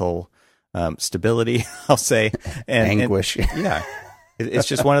and mental stability, I'll say, and anguish. It's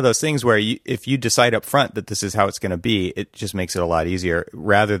just one of those things where if you decide up front that this is how it's going to be, it just makes it a lot easier,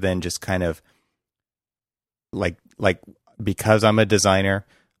 rather than just kind of like because I'm a designer,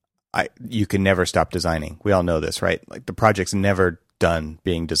 you can never stop designing. We all know this, right? Like, the project's never done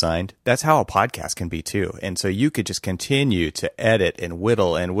being designed. That's how a podcast can be too. And so you could just continue to edit and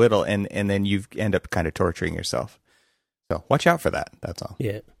whittle and then you end up kind of torturing yourself. So watch out for that. That's all.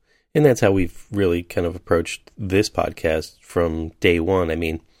 Yeah. And that's how we've really kind of approached this podcast from day one. I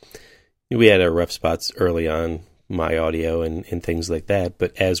mean, we had our rough spots early on, my audio and things like that.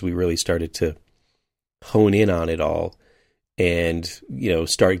 But as we really started to hone in on it all and,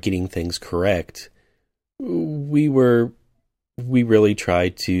 start getting things correct, we really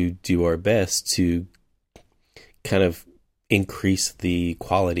tried to do our best to kind of increase the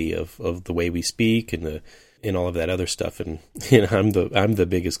quality of the way we speak and all of that other stuff. And I'm the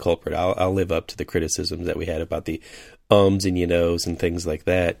biggest culprit. I'll live up to the criticisms that we had about the ums and and things like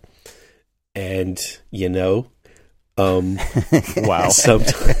that. And wow.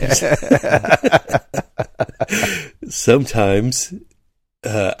 Sometimes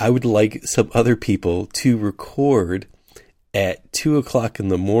I would like some other people to record at 2:00 in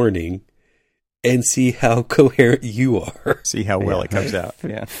the morning and see how coherent you are. See how well it comes out.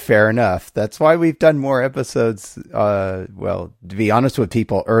 Yeah. Fair enough. That's why we've done more episodes. To be honest with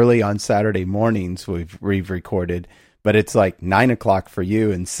people, early on Saturday mornings we've recorded, but it's like 9:00 for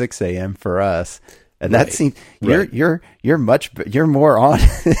you and 6 a.m. for us. And that seems you're more on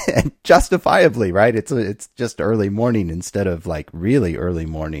justifiably, right? It's just early morning instead of like really early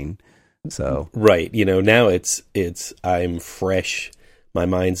morning. So right, now it's I'm fresh. My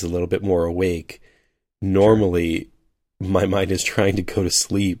mind's a little bit more awake. Normally, my mind is trying to go to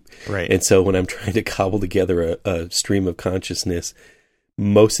sleep. Right. And so when I'm trying to cobble together a stream of consciousness,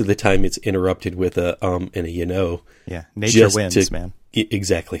 most of the time it's interrupted with a and a Yeah, nature wins, man.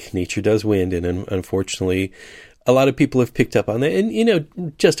 Exactly. Nature does win. And unfortunately, a lot of people have picked up on that.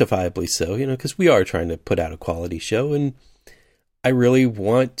 And, justifiably so, because we are trying to put out a quality show. And I really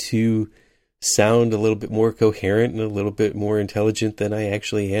want to sound a little bit more coherent and a little bit more intelligent than I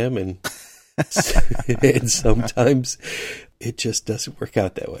actually am. And, and sometimes it just doesn't work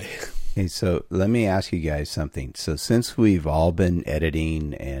out that way. Hey, so let me ask you guys something. So since we've all been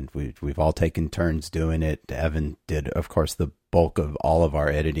editing and we've all taken turns doing it, Evan did, of course, the bulk of all of our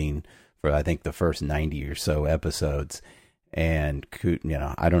editing for, I think, the first 90 or so episodes. And,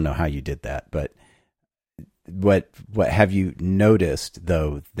 I don't know how you did that, but what have you noticed,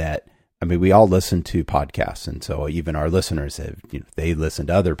 though, that, I mean, we all listen to podcasts, and so even our listeners have, they listen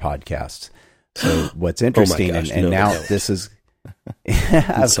to other podcasts. So what's interesting, this is,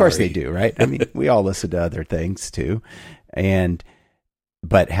 of course they do, right? I mean, we all listen to other things too.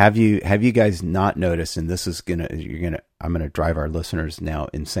 But have you guys not noticed, and this is I'm going to drive our listeners now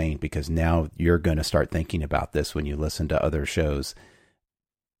insane, because now you're going to start thinking about this when you listen to other shows.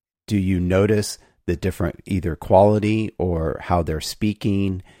 Do you notice the different either quality or how they're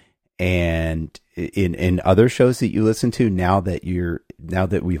speaking, and in other shows that you listen to now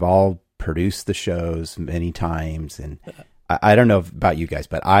that we've all produced the shows many times, and I don't know about you guys,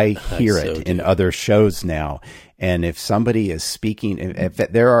 but I hear it in other shows now. And if somebody is speaking, if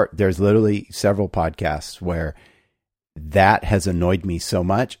there's literally several podcasts where that has annoyed me so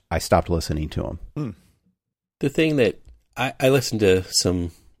much, I stopped listening to them. The thing that I listen to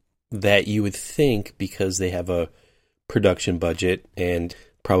some that you would think, because they have a production budget and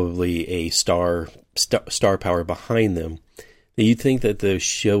probably a star power behind them, that you'd think that the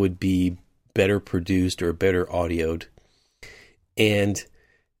show would be better produced or better audioed. And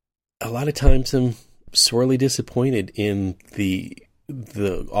a lot of times I'm sorely disappointed in the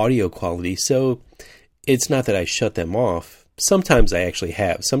audio quality. So it's not that I shut them off. Sometimes I actually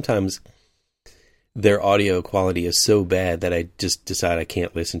have. Sometimes their audio quality is so bad that I just decide I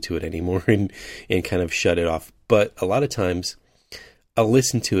can't listen to it anymore and kind of shut it off. But a lot of times I'll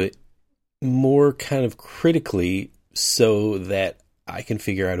listen to it more kind of critically so that I can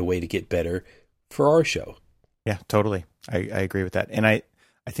figure out a way to get better for our show. Yeah, totally. I agree with that. And I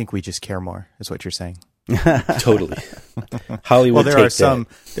think we just care more, is what you're saying. Totally. Hollywood. Well, there are some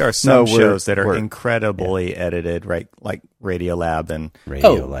shows that are incredibly edited, right? Like Radiolab and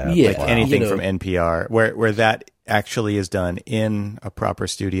Radiolab, like anything from NPR, where that actually is done in a proper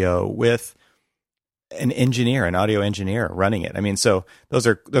studio with an audio engineer running it. I mean, so those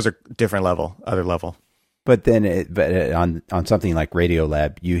are different other level. But then, on something like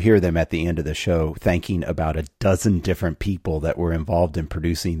Radiolab, you hear them at the end of the show thanking about a dozen different people that were involved in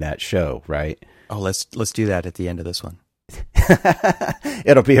producing that show, right? Oh, let's do that at the end of this one.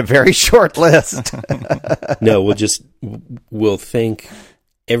 It'll be a very short list. No, we'll thank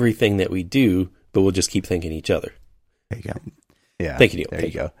everything that we do, but we'll just keep thanking each other. There you go. Yeah. Thank you, Neil. There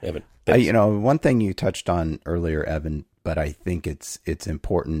you go. Evan. One thing you touched on earlier, Evan, but I think it's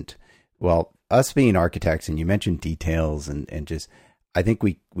important. Well, us being architects, and you mentioned details and just, I think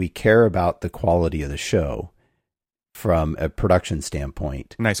we care about the quality of the show from a production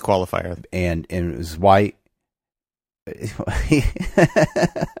standpoint. Nice qualifier. And it was why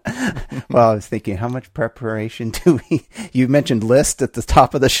Well, I was thinking, how much preparation do we? You mentioned list at the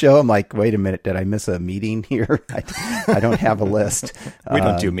top of the show. I'm like, wait a minute, did I miss a meeting here? I don't have a list. We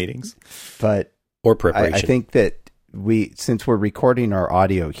don't do meetings, but or preparation. I think that since we're recording our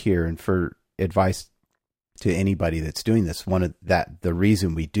audio here, and for advice to anybody that's doing this, the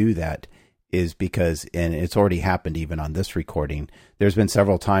reason we do that is because, and it's already happened even on this recording, there's been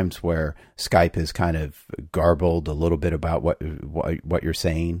several times where Skype has kind of garbled a little bit about what you're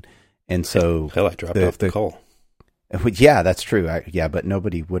saying. And so hell, I dropped off the call. Yeah, that's true. But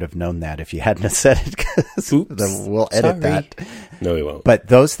nobody would have known that if you hadn't have said it, because we'll edit that. No, we won't. But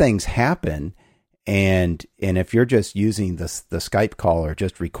those things happen. And if you're just using the Skype call or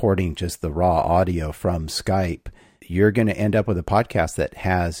just recording just the raw audio from Skype, you're going to end up with a podcast that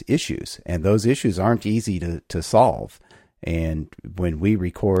has issues, and those issues aren't easy to solve. And when we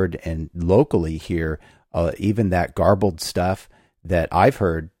record and locally here, even that garbled stuff that I've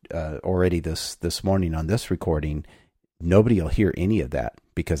heard already this morning on this recording, nobody will hear any of that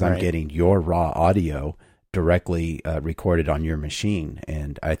because I'm getting your raw audio directly recorded on your machine.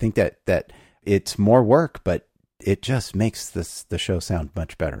 And I think that it's more work, but it just makes the show sound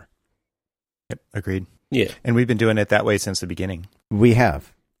much better. Yep, agreed. Yeah. And we've been doing it that way since the beginning. We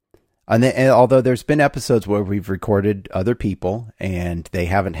have. And although there's been episodes where we've recorded other people and they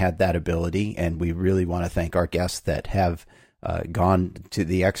haven't had that ability, and we really want to thank our guests that have gone to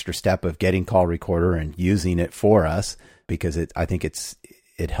the extra step of getting Call Recorder and using it for us, because I think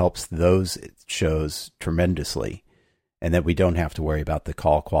it helps those shows tremendously, and that we don't have to worry about the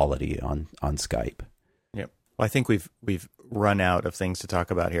call quality on Skype. Yep. Well, I think we've run out of things to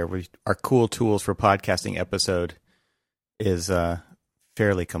talk about here. Our cool tools for podcasting episode is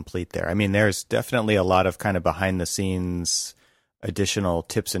fairly complete there. I mean, there's definitely a lot of kind of behind the scenes additional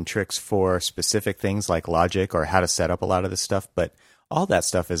tips and tricks for specific things like Logic or how to set up a lot of this stuff, but all that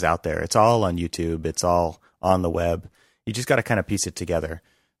stuff is out there. It's all on YouTube. It's all on the web. You just got to kind of piece it together.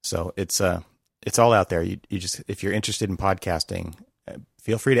 So it's all out there. You just, if you're interested in podcasting,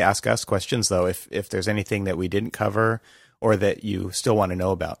 feel free to ask us questions though, if there's anything that we didn't cover or that you still want to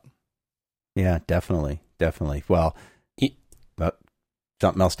know about. Yeah, definitely. Well,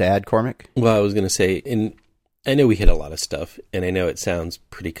 something else to add, Cormac? Well, I was going to say, and I know we hit a lot of stuff, and I know it sounds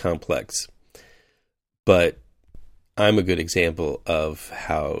pretty complex, but I'm a good example of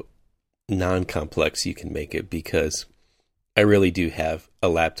how non-complex you can make it, because I really do have a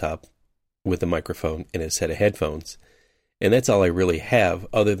laptop with a microphone and a set of headphones, and that's all I really have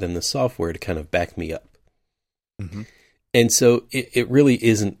other than the software to kind of back me up. Mm-hmm. And so it really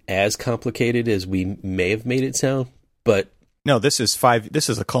isn't as complicated as we may have made it sound, but no, this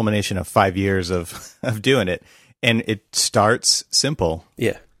is a culmination of 5 years of doing it, and it starts simple.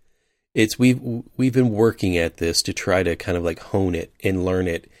 Yeah. We've been working at this to try to kind of like hone it and learn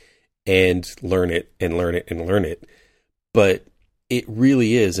it and learn it and learn it and learn it. But it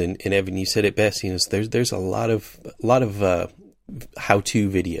really is, and Evan, you said it best, there's a lot of how-to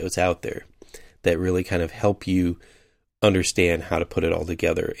videos out there that really kind of help you understand how to put it all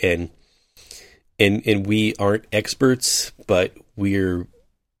together. And we aren't experts, but we're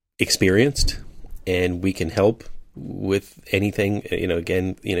experienced, and we can help with anything.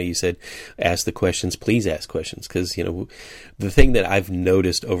 Again, you said ask the questions, please ask questions, because the thing that I've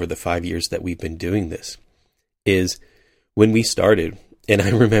noticed over the 5 years that we've been doing this is when we started, and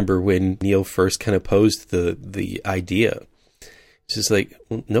I remember when Neil first kind of posed the idea, it's just like,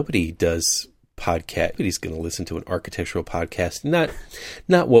 well, nobody does podcast. Nobody's going to listen to an architectural podcast.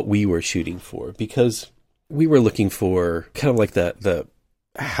 Not what we were shooting for, because we were looking for kind of like the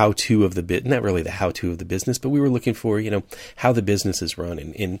how-to of the bit, not really the how-to of the business, but we were looking for, how the business is run,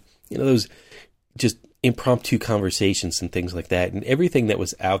 and those just impromptu conversations and things like that. And everything that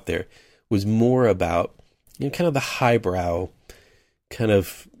was out there was more about, kind of the highbrow kind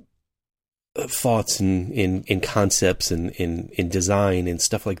of thoughts and concepts and in design and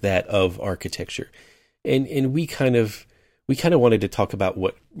stuff like that of architecture. And we kind of wanted to talk about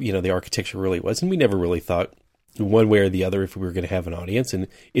what, the architecture really was. And we never really thought one way or the other if we were going to have an audience. And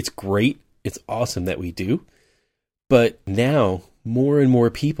it's great. It's awesome that we do. But now more and more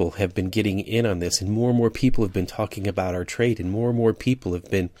people have been getting in on this, and more people have been talking about our trade, and more people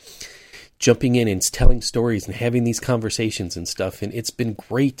have been jumping in and telling stories and having these conversations and stuff. And it's been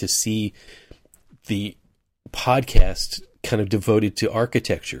great to see the podcast kind of devoted to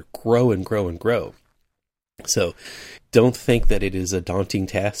architecture grow and grow and grow. So don't think that it is a daunting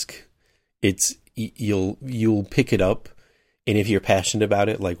task. It's, you'll pick it up. And if you're passionate about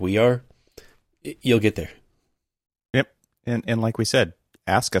it, like we are, you'll get there. Yep. And like we said,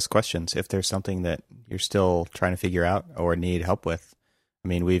 ask us questions if there's something that you're still trying to figure out or need help with. I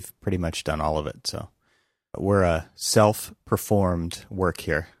mean, we've pretty much done all of it, so we're a self-performed work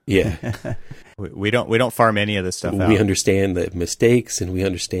here. Yeah. we don't farm any of this stuff out. We understand the mistakes and we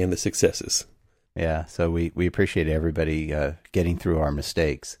understand the successes. Yeah, so we appreciate everybody getting through our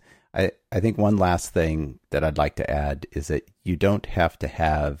mistakes. I think one last thing that I'd like to add is that you don't have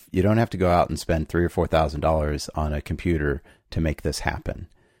to go out and spend $3,000 or $4,000 on a computer to make this happen.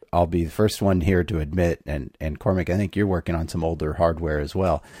 I'll be the first one here to admit, and Cormac, I think you're working on some older hardware as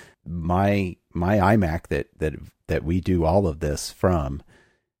well. My iMac that we do all of this from,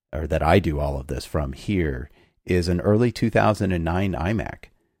 or that I do all of this from here, is an early 2009 iMac.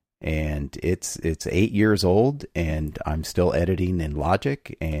 And it's 8 years old, and I'm still editing in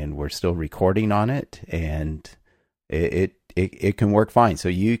Logic, and we're still recording on it, and it can work fine. So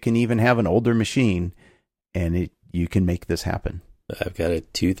you can even have an older machine, and you can make this happen. I've got a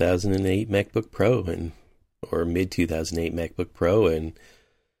 2008 MacBook Pro or mid 2008 MacBook Pro, and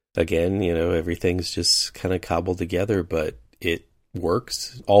again, everything's just kind of cobbled together, but it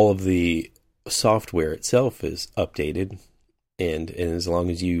works. All of the software itself is updated. And as long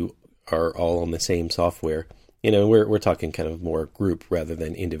as you are all on the same software, we're talking kind of more group rather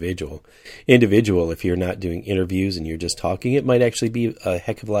than individual. Individual, if you're not doing interviews and you're just talking, it might actually be a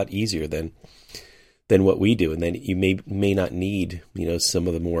heck of a lot easier than what we do. And then you may not need, some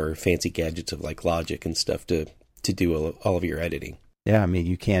of the more fancy gadgets of like Logic and stuff to do all of your editing. Yeah, I mean,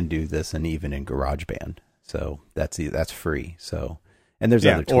 you can do this and even in GarageBand. So that's free. So, and there's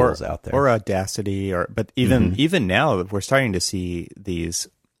other tools out there. Or Audacity, but even now we're starting to see these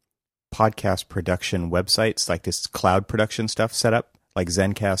podcast production websites, like this cloud production stuff set up, like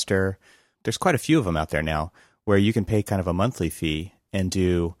Zencastr. There's quite a few of them out there now where you can pay kind of a monthly fee and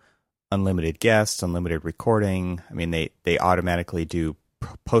do unlimited guests, unlimited recording. I mean, they automatically do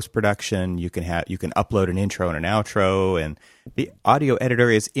post-production. You can upload an intro and an outro, and the audio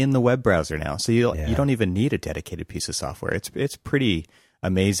editor is in the web browser now. So you don't even need a dedicated piece of software. It's pretty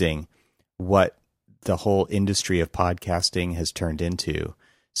amazing what the whole industry of podcasting has turned into.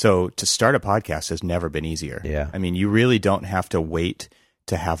 So to start a podcast has never been easier. Yeah. I mean, you really don't have to wait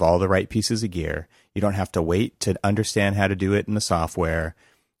to have all the right pieces of gear. You don't have to wait to understand how to do it in the software.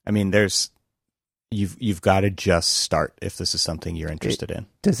 I mean, you've got to just start if this is something you're interested in.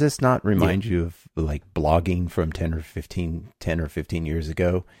 Does this not remind you of like blogging from 10 or 15 years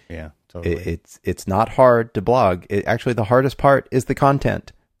ago? Yeah, totally. It's not hard to blog. Actually, the hardest part is the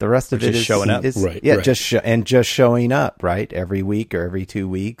content. The rest of it is showing up. Right. Just showing up, right? Every week or every 2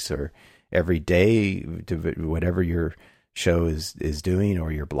 weeks or every day, whatever your show is doing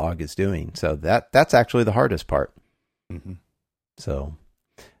or your blog is doing. So that's actually the hardest part. Mm-hmm. So,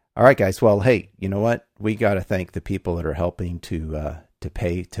 all right, guys. Well, hey, you know what? We got to thank the people that are helping to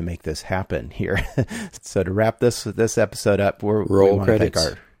pay to make this happen here. So to wrap this episode up, we want to thank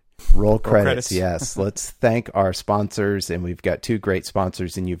our Roll credits, yes. Let's thank our sponsors, and we've got 2 great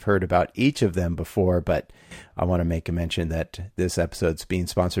sponsors, and you've heard about each of them before, but I want to make a mention that this episode's being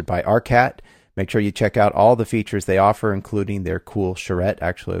sponsored by Arcat. Make sure you check out all the features they offer, including their cool charrette.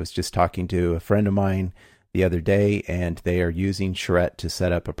 Actually, I was just talking to a friend of mine the other day, and they are using charrette to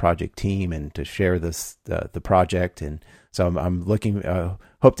set up a project team and to share the project, and so I'm looking,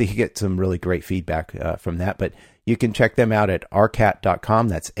 hope to get some really great feedback from that, but you can check them out at arcat.com.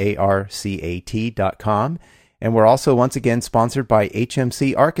 That's ARCAT.com. And we're also once again sponsored by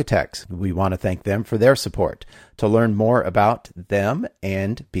HMC Architects. We want to thank them for their support. To learn more about them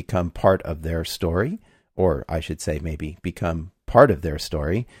and become part of their story, or I should say maybe become part of their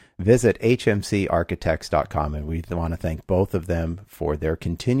story, visit hmcarchitects.com. And we want to thank both of them for their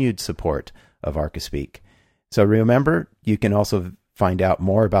continued support of ArchiSpeak. So remember, you can also find out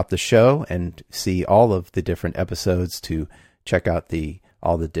more about the show and see all of the different episodes, to check out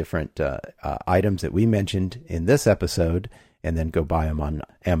all the different items that we mentioned in this episode, and then go buy them on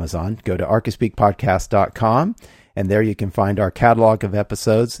Amazon. Go to archispeakpodcast.com, and there you can find our catalog of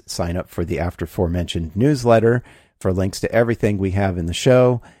episodes. Sign up for the aforementioned newsletter for links to everything we have in the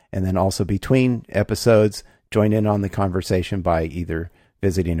show, and then also between episodes, join in on the conversation by either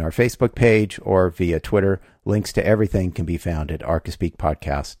visiting our Facebook page or via Twitter. Links to everything can be found at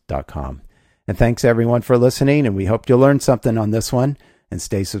archispeakpodcast.com. And thanks everyone for listening, and we hope you learned something on this one, and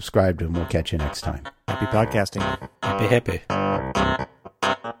stay subscribed, and we'll catch you next time. Happy podcasting. Happy.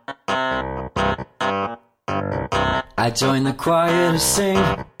 I joined the choir to sing.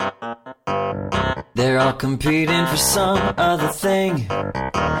 They're all competing for some other thing.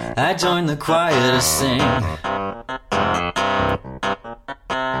 I joined the choir to sing.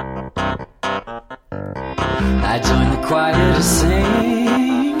 I joined the choir to sing.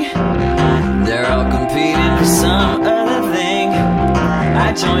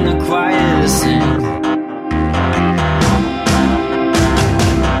 I join the choir to sing.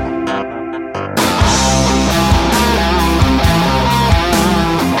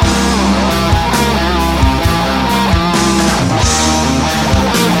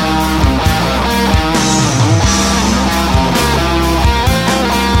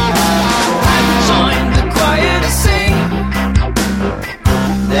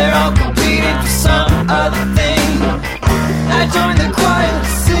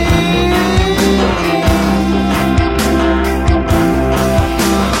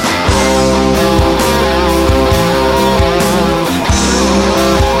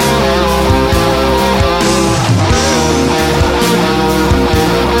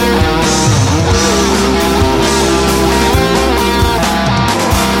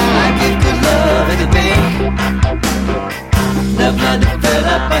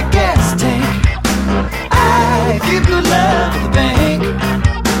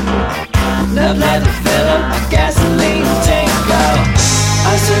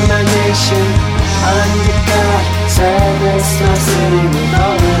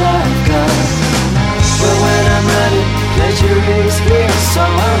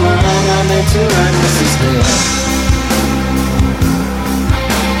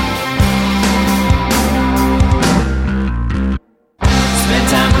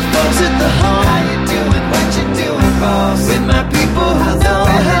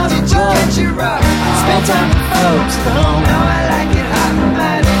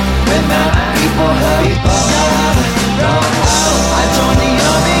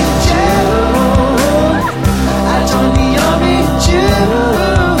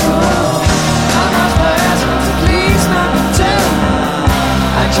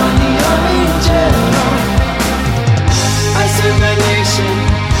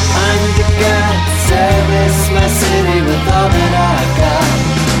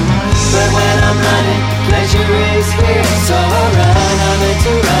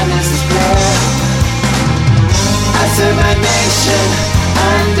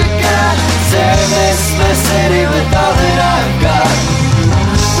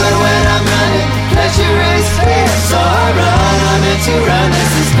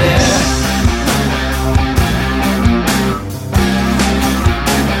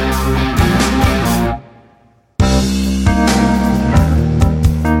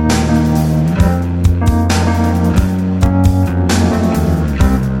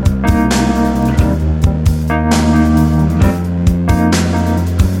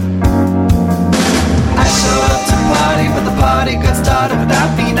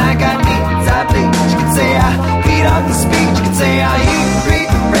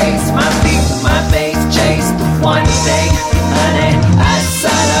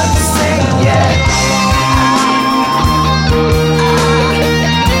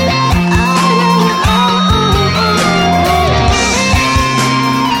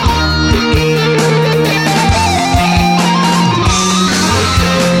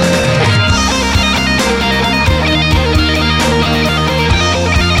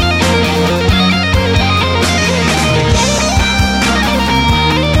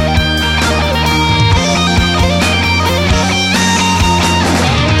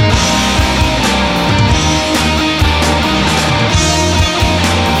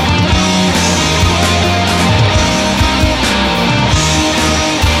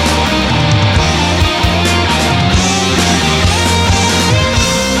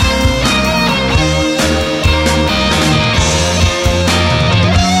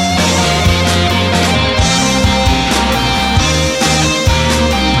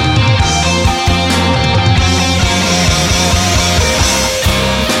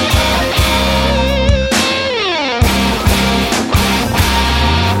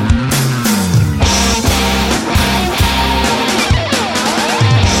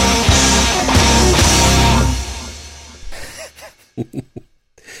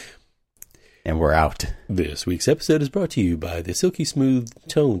 And we're out. This week's episode is brought to you by the silky smooth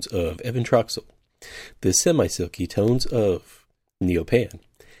tones of Evan Troxel, the semi-silky tones of Neil Pan,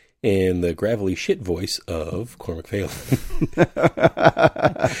 and the gravelly shit voice of Cormac Phelan.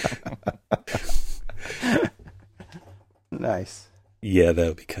 Nice. Yeah,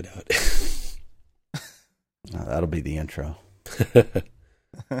 that'll be cut out. That'll be the intro.